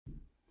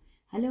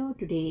Hello,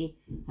 today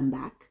I'm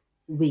back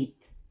with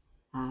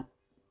uh,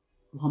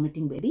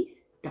 vomiting babies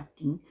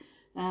talking.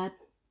 Uh,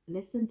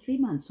 Less than 3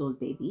 months old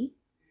baby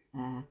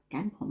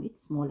can vomit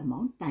small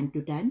amount time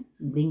to time.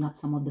 Bring up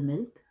some of the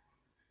milk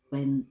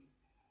when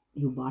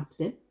you bath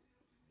them.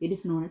 It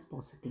is known as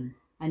posseting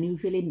and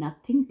usually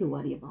nothing to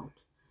worry about.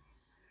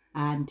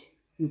 And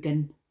you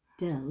can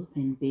tell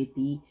when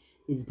baby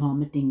is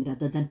vomiting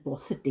rather than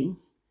posseting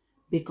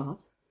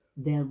because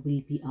there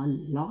will be a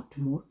lot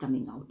more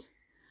coming out.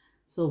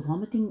 So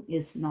vomiting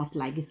is not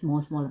like a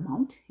small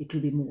amount, it will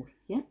be more.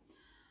 Yeah.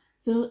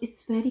 So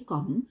it's very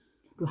common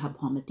to have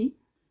vomiting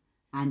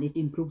and it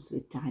improves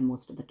with time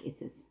most of the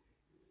cases.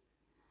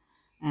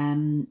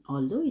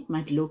 Although it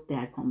might look they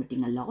are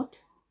vomiting a lot,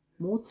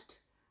 most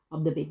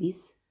of the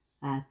babies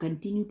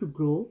continue to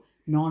grow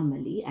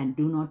normally and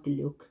do not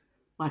look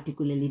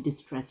particularly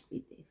distressed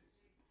with this.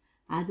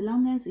 As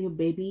long as your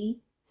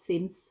baby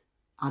seems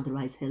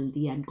otherwise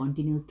healthy and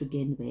continues to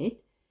gain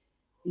weight,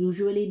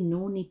 usually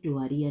no need to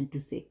worry and to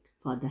seek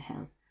further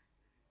help.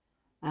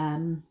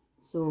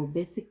 So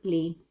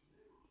basically,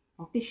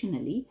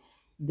 occasionally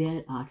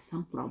there are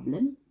some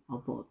problem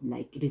of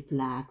like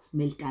reflux,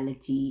 milk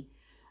allergy,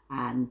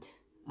 and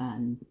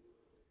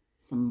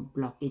some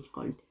blockage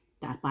called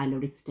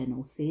pyloric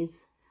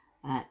stenosis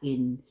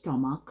in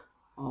stomach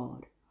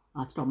or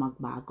stomach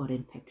bag or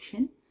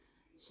infection.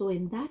 So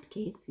in that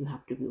case, you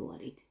have to be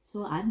worried.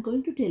 So I'm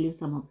going to tell you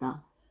some of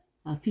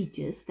the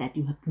features that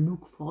you have to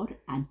look for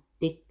and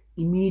take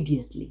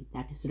immediately.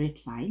 That is red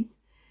signs.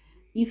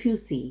 If you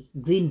see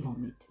green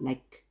vomit,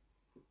 like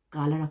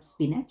color of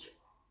spinach,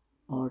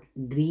 or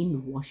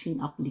green washing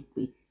up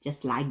liquid,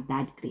 just like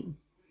that green,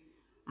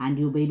 and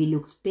your baby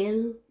looks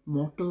pale,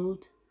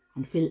 mottled,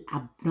 and feel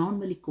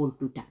abnormally cold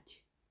to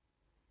touch,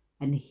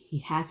 and he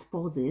has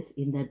pauses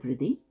in their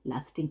breathing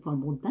lasting for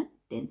more than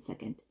 10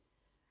 seconds,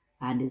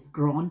 and is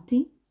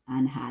grunting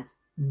and has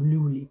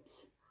blue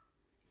lips,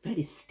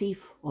 very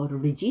stiff or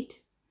rigid,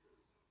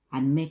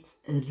 and makes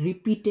a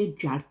repeated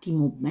jerky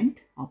movement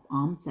of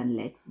arms and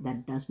legs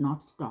that does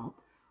not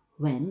stop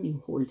when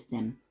you hold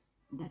them.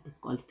 That is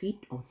called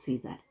fit or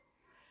seizure.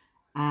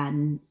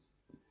 And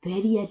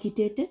very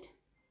agitated,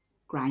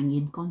 crying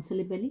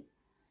inconsolably,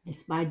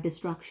 despite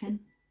distraction,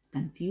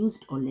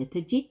 confused or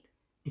lethargic,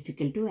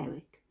 difficult to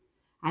awake,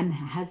 and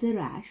has a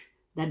rash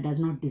that does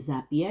not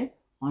disappear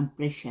on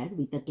pressure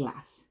with a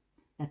glass,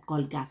 that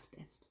called gas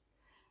test.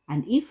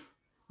 And if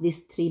this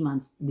 3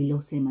 months below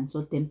 3 months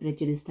old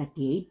temperature is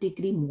 38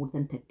 degree, more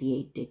than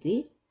 38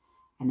 degree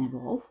and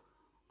above,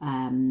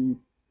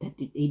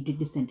 38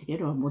 degree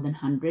centigrade or more than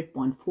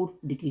 100.4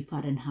 degree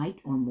Fahrenheit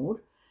or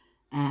more,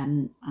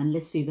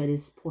 unless fever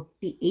is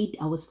 48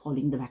 hours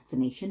following the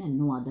vaccination and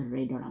no other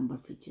red or amber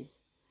features.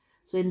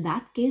 So in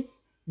that case,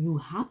 you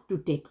have to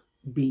take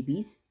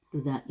babies to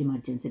the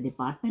emergency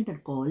department or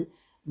call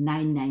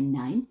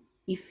 999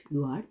 if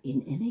you are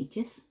in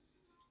NHS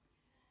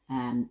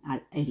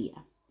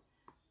area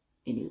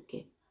in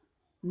UK.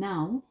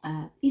 Now,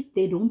 if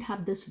they don't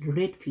have this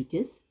red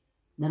features,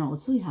 then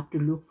also you have to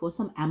look for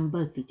some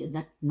amber features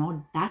that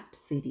not that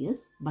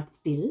serious, but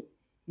still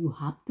you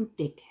have to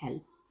take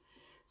help.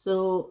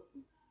 So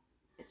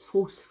it's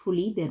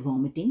forcefully they're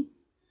vomiting,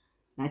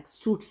 like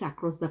shoots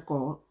across the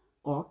cot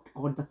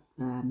or the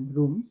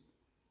room,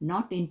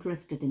 not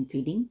interested in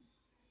feeding,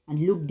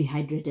 and look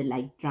dehydrated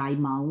like dry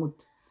mouth,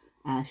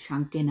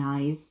 shrunken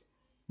eyes,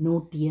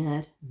 no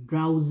tear,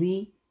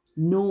 drowsy,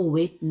 no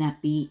wet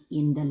nappy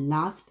in the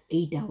last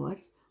 8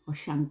 hours, or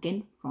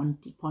shrunken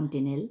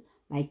fontanelle,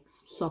 like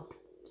soft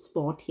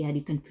spot here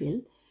you can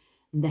feel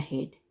in the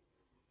head,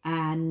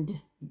 and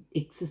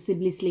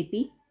excessively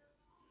sleepy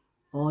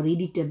or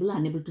irritable,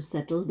 unable to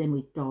settle them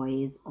with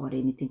toys or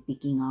anything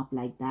picking up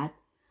like that.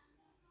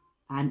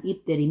 And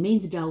if they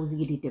remains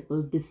drowsy,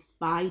 irritable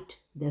despite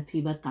their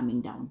fever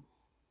coming down,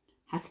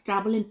 has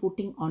trouble in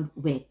putting on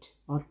weight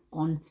or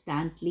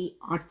constantly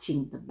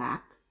arching the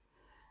back,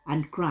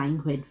 and crying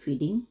when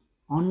feeding,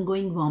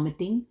 ongoing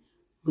vomiting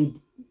with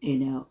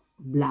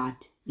blood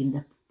in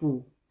the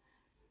poo,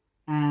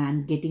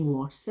 and getting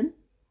worsen,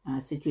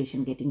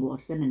 situation getting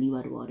worsen, and you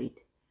are worried.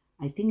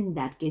 I think in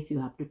that case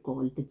you have to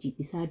call the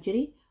GP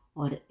surgery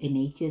or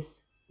NHS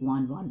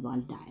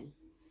 111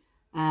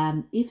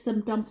 dial. If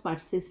symptoms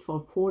persist for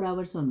 4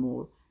 hours or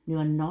more, you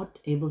are not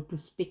able to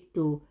speak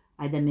to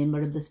either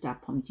member of the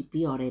staff from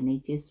GP or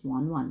NHS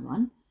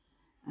 111,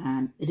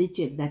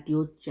 recheck that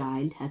your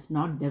child has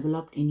not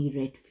developed any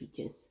red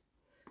features.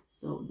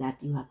 So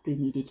that you have to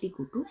immediately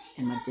go to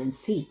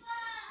emergency.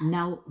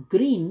 Now,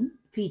 green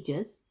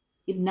features,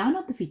 if none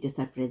of the features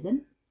are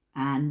present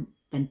and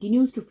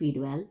continues to feed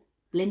well,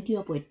 plenty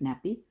of wet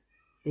nappies,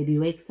 baby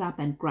wakes up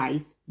and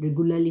cries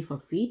regularly for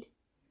feed,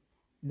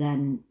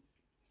 then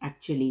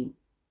actually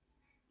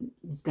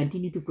just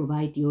continue to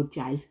provide your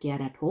child's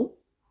care at home.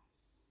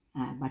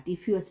 But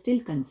if you are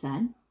still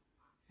concerned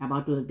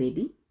about your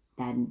baby,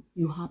 then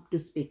you have to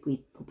speak with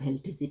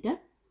health visitor,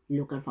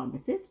 local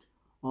pharmacist,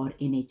 or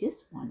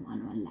NHS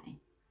 111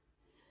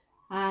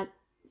 line.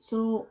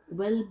 So,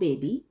 well,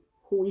 baby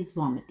who is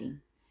vomiting.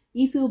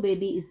 If your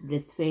baby is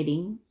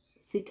breastfeeding,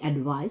 seek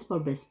advice for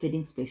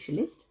breastfeeding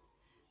specialist.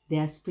 They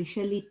are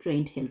specially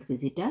trained health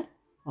visitor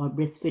or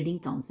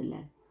breastfeeding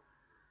counselor.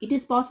 It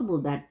is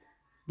possible that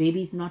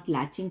baby is not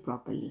latching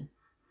properly.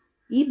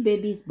 If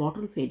baby is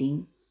bottle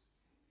feeding,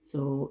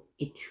 so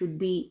it should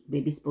be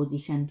baby's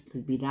position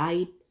could be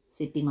right,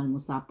 sitting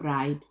almost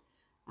upright,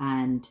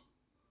 and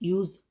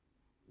use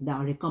the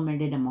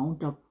recommended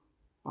amount of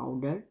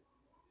powder.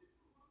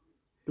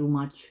 Too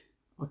much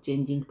or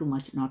changing too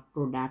much not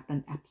product,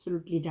 and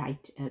absolutely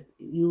right,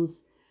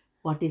 use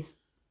what is,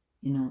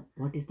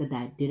 what is the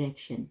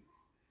direction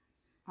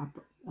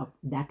of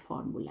that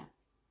formula.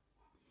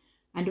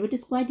 And it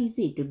is quite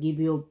easy to give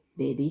your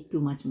baby too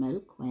much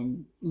milk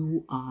when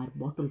you are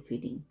bottle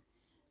feeding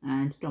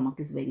and stomach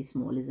is very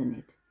small, isn't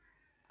it?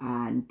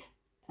 And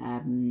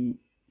um,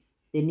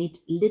 they need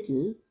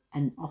little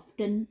and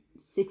often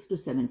 6 to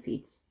 7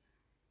 feeds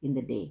in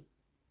the day,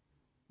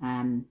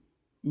 um,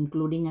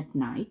 including at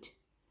night.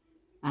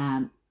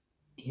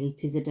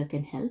 Health visitor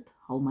can help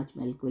how much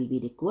milk will be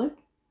required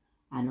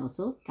and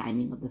also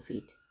timing of the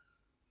feed.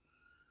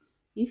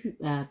 If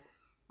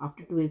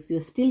after 2 weeks you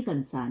are still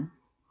concerned,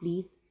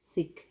 please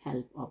seek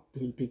help of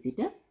health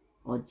visitor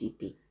or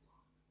GP.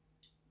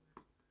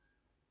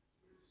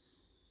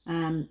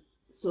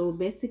 So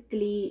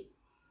basically,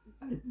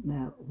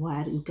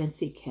 where you can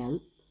seek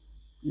help,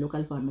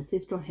 local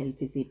pharmacist or health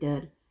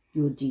visitor,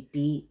 your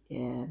GP,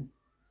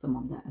 some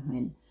of the,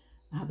 when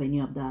have any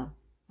of the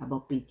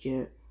above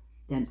picture,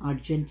 then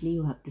urgently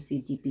you have to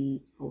see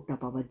GP, out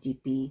of our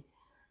GP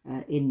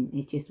in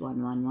HS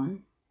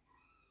 111.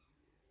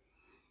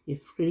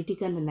 If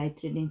critical and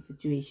life-threatening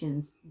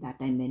situations that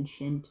I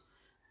mentioned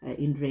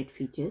in red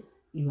features,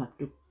 you have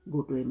to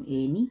go to an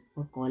A&E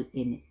or call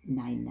in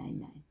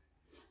 999.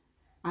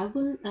 I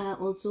will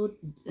also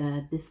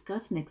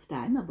discuss next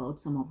time about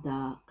some of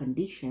the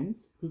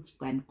conditions which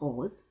can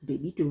cause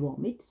baby to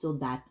vomit, so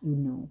that you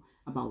know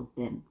about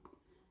them.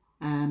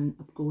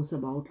 Of course,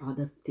 about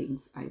other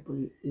things I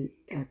will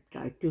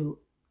try to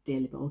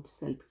tell about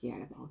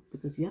self-care about,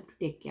 because you have to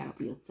take care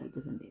of yourself,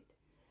 isn't it?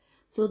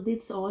 So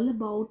it's all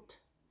about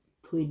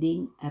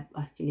feeding,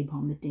 actually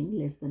vomiting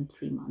less than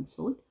 3 months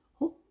old.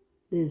 Hope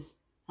this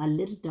a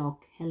little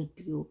talk help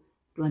you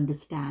to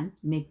understand,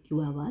 make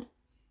you aware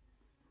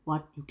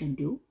what you can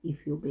do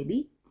if your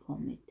baby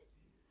vomit.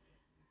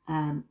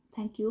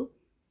 Thank you.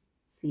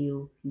 See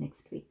you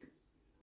next week.